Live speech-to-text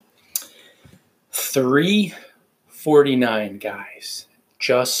349, guys.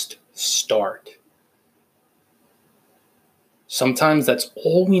 Just start. Sometimes that's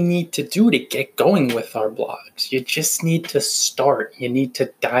all we need to do to get going with our blogs. You just need to start. You need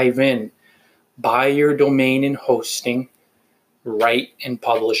to dive in, buy your domain and hosting, write and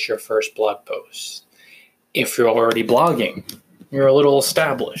publish your first blog post. If you're already blogging, you're a little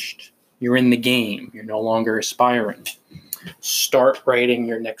established. You're in the game. You're no longer aspiring. Start writing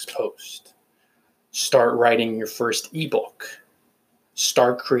your next post. Start writing your first ebook.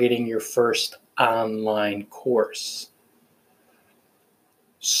 Start creating your first online course.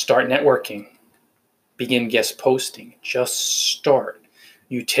 Start networking. Begin guest posting. Just start.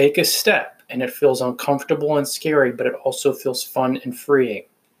 You take a step and it feels uncomfortable and scary, but it also feels fun and freeing.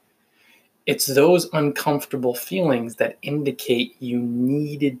 It's those uncomfortable feelings that indicate you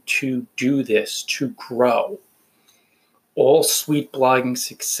needed to do this to grow. All sweet blogging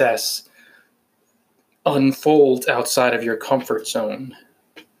success unfolds outside of your comfort zone.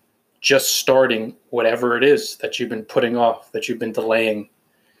 Just starting whatever it is that you've been putting off, that you've been delaying,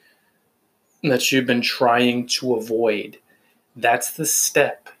 that you've been trying to avoid. That's the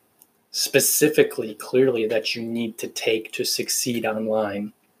step, specifically, clearly, that you need to take to succeed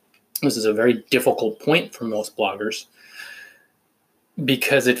online. This is a very difficult point for most bloggers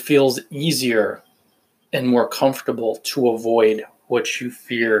because it feels easier and more comfortable to avoid what you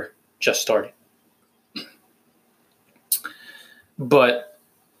fear just starting. But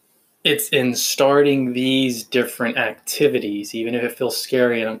it's in starting these different activities, even if it feels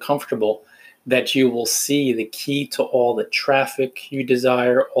scary and uncomfortable, that you will see the key to all the traffic you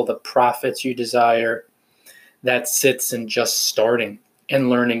desire, all the profits you desire. That sits in just starting and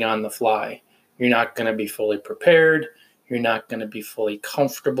learning on the fly. You're not going to be fully prepared. You're not going to be fully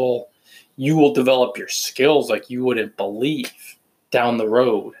comfortable. You will develop your skills like you wouldn't believe down the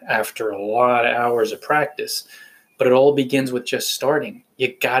road after a lot of hours of practice. But it all begins with just starting.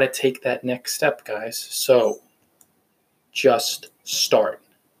 You got to take that next step, guys. So just start.